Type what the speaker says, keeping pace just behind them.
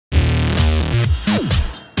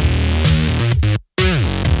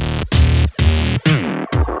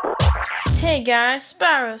Hey guys,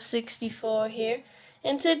 Spyro64 here,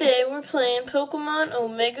 and today we're playing Pokemon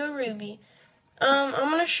Omega Ruby. I'm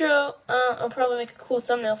gonna show, I'll probably make a cool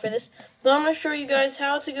thumbnail for this, but I'm gonna show you guys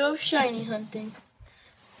how to go shiny hunting.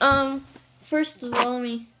 First of all, let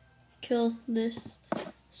me kill this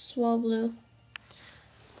Swablu.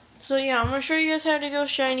 So yeah, I'm gonna show you guys how to go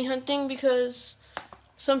shiny hunting because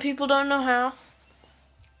some people don't know how.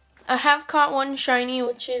 I have caught one shiny,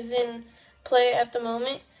 which is in play at the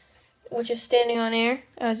moment, which is standing on air,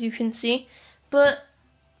 as you can see. But,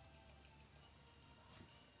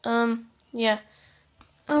 yeah.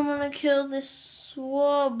 I'm gonna kill this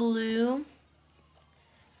Swablu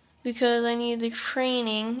because I need the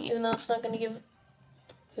training, even though it's not gonna give,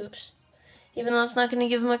 even though it's not gonna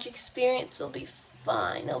give much experience, it'll be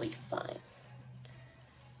fine, it'll be fine.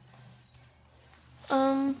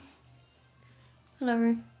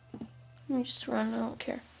 Whatever. Let me just run, I don't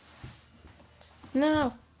care.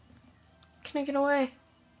 No! Can I get away?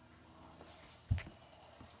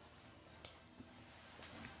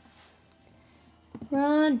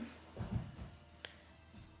 Run!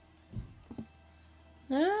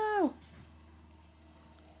 No!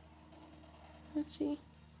 Let's see.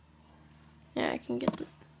 Yeah, I can get the...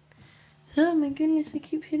 Oh my goodness, I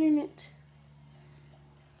keep hitting it.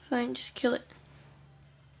 Fine, just kill it.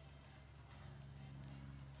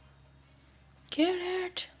 Kill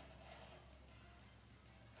it!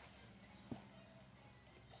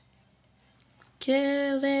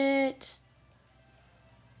 Kill it!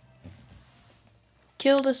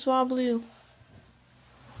 Kill the Swablu.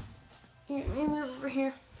 Here, let me move over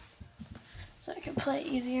here so I can play it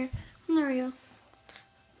easier. There we go.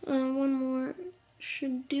 One more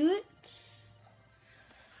should do it.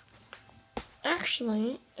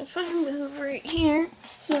 Actually, if I move right here,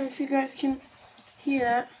 sorry if you guys can hear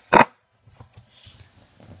that.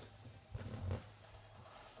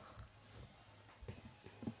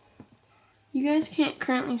 You guys can't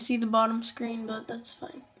currently see the bottom screen, but that's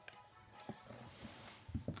fine.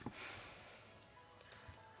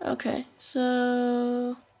 Okay,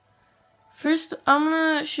 so first I'm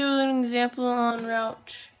gonna show an example on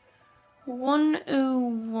Route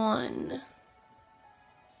 101.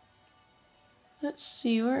 Let's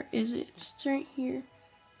see, where is it? It's right here.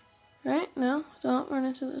 Right? No, don't run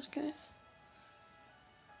into those guys.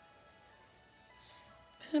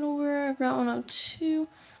 Petalburg, Route 102.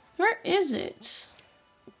 Where is it?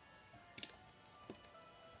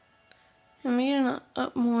 I'm getting an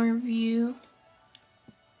up more view.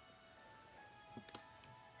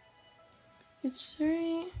 It's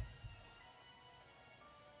right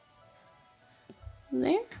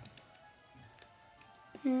there.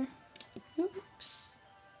 Here. Oops.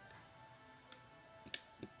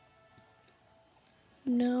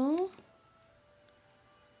 No.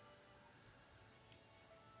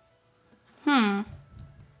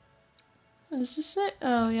 Is this it?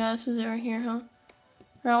 Oh yeah, this is it right here, huh?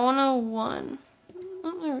 Route 101.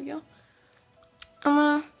 Oh, there we go.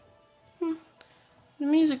 I'm gonna... The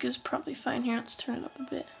music is probably fine here. Let's turn it up a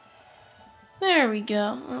bit. There we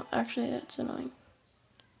go. Oh, actually, that's annoying.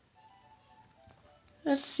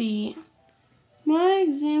 Let's see. My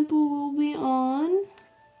example will be on...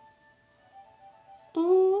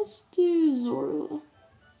 Oh, let's do Zorua.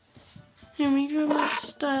 Here, let me grab my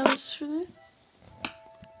stylus for this.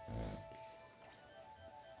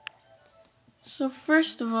 So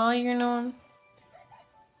first of all, you're gonna want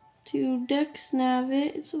to Dex Nav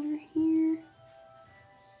it. It's over here.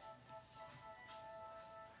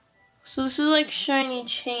 So this is like shiny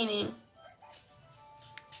chaining.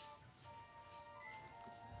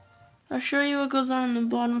 I'll show you what goes on in the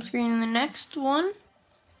bottom screen in the next one.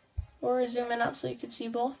 Or zoom it out so you can see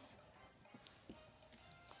both.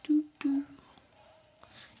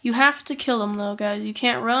 You have to kill them though, guys. You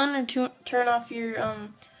can't run or turn off your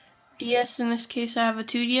DS. In this case, I have a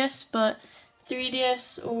 2DS, but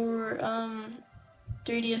 3DS or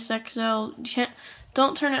 3DS XL,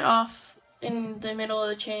 don't turn it off in the middle of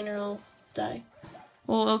the chain or it'll die.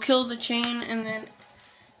 Well, it'll kill the chain and then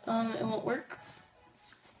it won't work.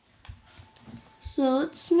 So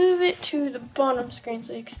let's move it to the bottom screen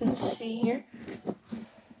so you can see here.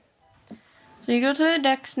 So you go to the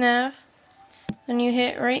Dex Nav, then you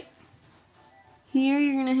hit right here.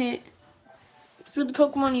 You're gonna hit for the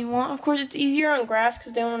Pokemon you want. Of course, it's easier on grass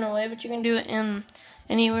because they won't run away, but you can do it in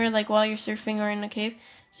anywhere, like while you're surfing or in a cave.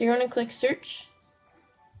 So you're gonna click search.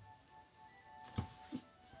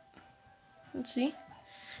 Let's see.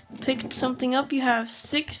 Picked something up. You have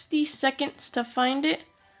 60 seconds to find it,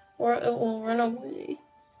 or it will run away.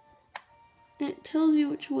 It tells you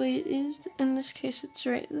which way it is. In this case, it's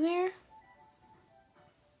right there.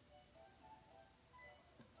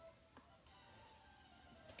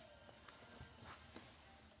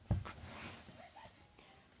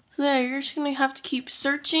 So yeah, you're just gonna have to keep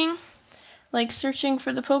searching, like searching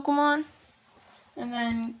for the Pokemon, and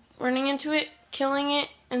then running into it, killing it,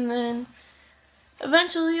 and then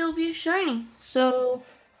eventually it'll be a shiny. So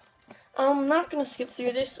I'm not gonna skip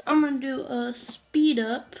through this. I'm gonna do a speed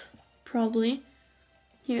up, probably.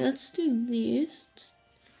 Here, let's do this.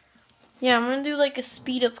 Yeah, I'm gonna do like a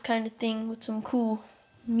speed up kind of thing with some cool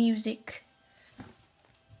music.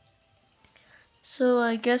 So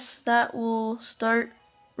I guess that will start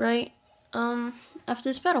right after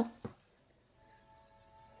this battle.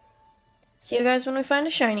 See you guys when we find a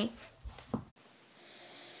shiny.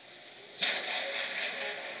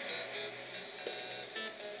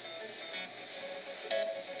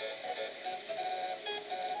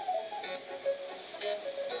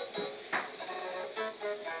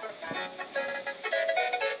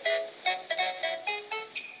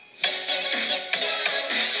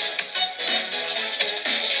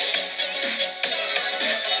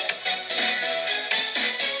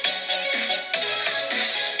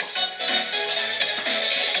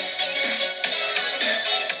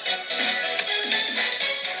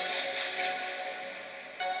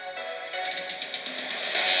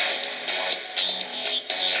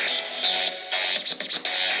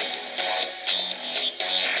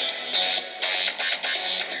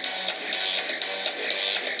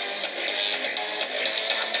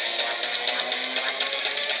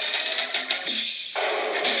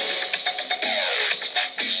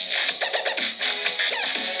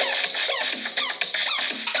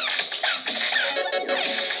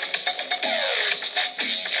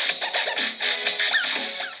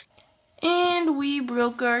 And we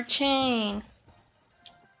broke our chain.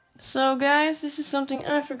 So guys, this is something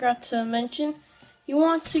I forgot to mention. You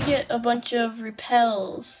want to get a bunch of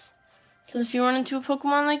repels, because if you run into a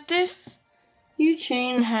Pokemon like this, your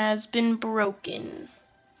chain has been broken.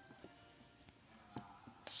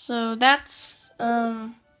 So that's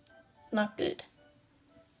not good.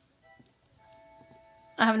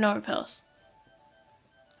 I have no repels.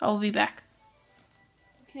 I will be back.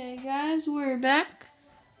 Okay guys, we're back.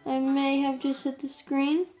 I may have just hit the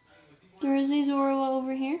screen. There is a Zorua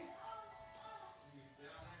over here.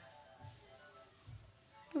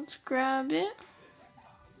 Let's grab it.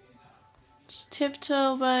 Just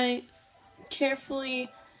tiptoe by carefully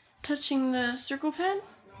touching the circle pad.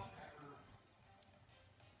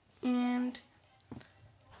 And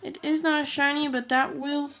it is not a shiny, but that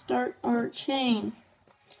will start our chain.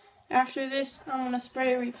 After this, I'm going to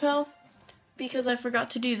spray a repel because I forgot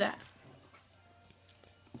to do that.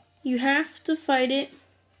 You have to fight it,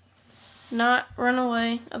 not run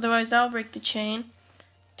away, otherwise that'll break the chain.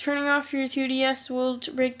 Turning off your 2DS will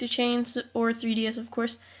break the chains, or 3DS of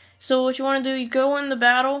course. So what you want to do, you go in the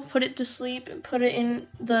battle, put it to sleep, and put it in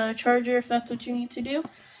the charger if that's what you need to do.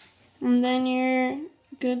 And then you're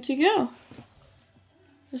good to go.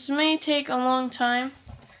 This may take a long time,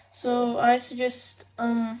 so I suggest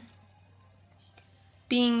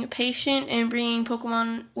being patient and bringing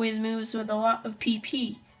Pokemon with moves with a lot of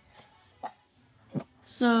PP.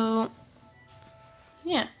 So,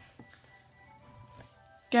 yeah.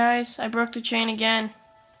 Guys, I broke the chain again.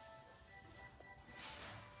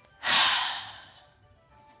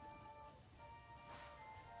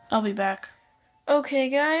 I'll be back. Okay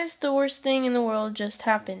guys, the worst thing in the world just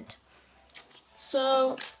happened.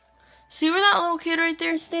 So, see where that little kid right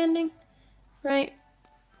there is standing? Right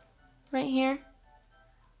here.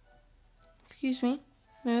 Excuse me.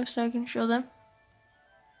 Move so I can show them.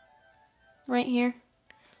 Right here.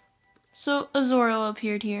 So, a Zorua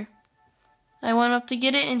appeared here. I went up to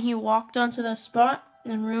get it and he walked onto the spot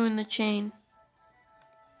and ruined the chain.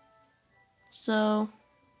 So,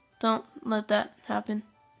 don't let that happen.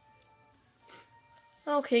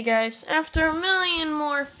 Okay guys, after a million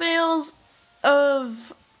more fails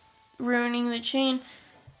of ruining the chain,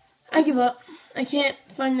 I give up. I can't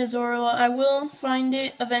find the Zorua. I will find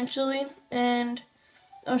it eventually, and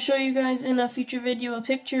I'll show you guys in a future video a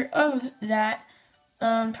picture of that.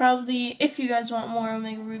 Probably, if you guys want more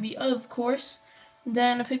Omega Ruby, of course,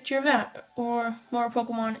 then a picture of that, or more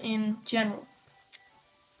Pokemon in general.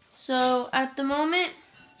 So, at the moment,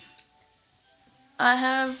 I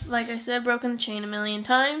have, like I said, broken the chain a million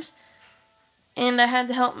times, and I had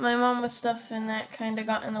to help my mom with stuff, and that kind of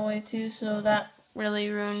got in the way too, so that really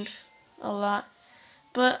ruined a lot.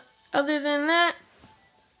 But other than that,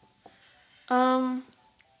 well,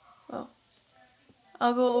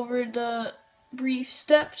 I'll go over the brief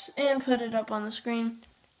steps and put it up on the screen.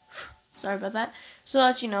 Sorry about that. So I'll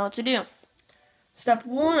let you know what to do. Step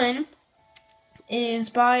 1 is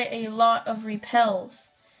buy a lot of repels.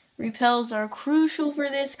 Repels are crucial for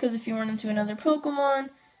this because if you run into another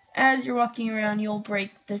Pokemon, as you're walking around, you'll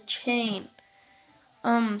break the chain.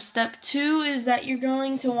 Step 2 is that you're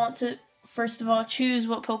going to want to, first of all, choose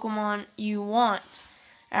what Pokemon you want.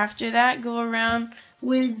 After that, go around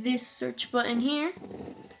with this search button here,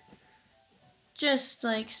 just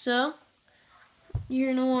like so.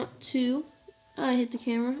 You're going to want to, I hit the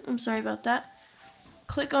camera, I'm sorry about that.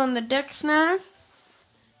 Click on the Dex Nav,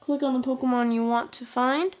 click on the Pokemon you want to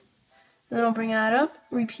find, then it'll bring that up,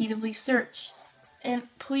 repeatedly search. And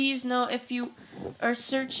please note, if you are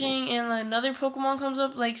searching and another Pokemon comes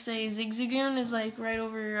up, like say Zigzagoon is like right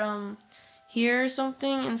over here or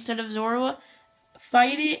something instead of Zorua,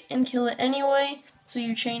 fight it and kill it anyway so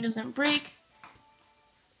your chain doesn't break.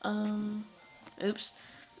 Oops.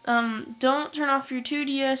 Don't turn off your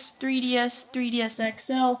 2DS, 3DS, 3DS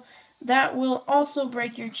XL. That will also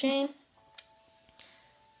break your chain.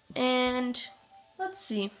 And let's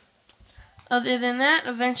see. Other than that,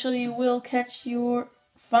 eventually you will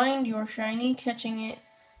find your shiny. Catching it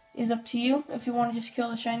is up to you. If you want to just kill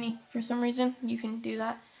the shiny for some reason, you can do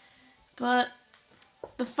that. But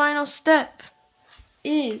the final step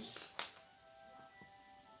is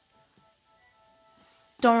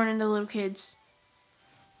don't run into little kids.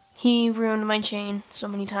 He ruined my chain so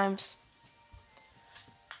many times.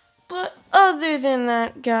 But other than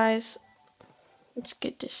that, guys, let's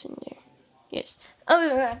get this in there. Yes. Other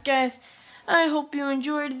than that, guys, I hope you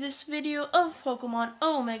enjoyed this video of Pokemon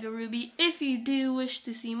Omega Ruby. If you do wish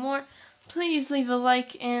to see more, please leave a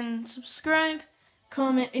like and subscribe.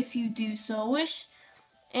 Comment if you do so wish.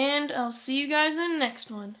 And I'll see you guys in the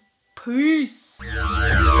next one. Peace!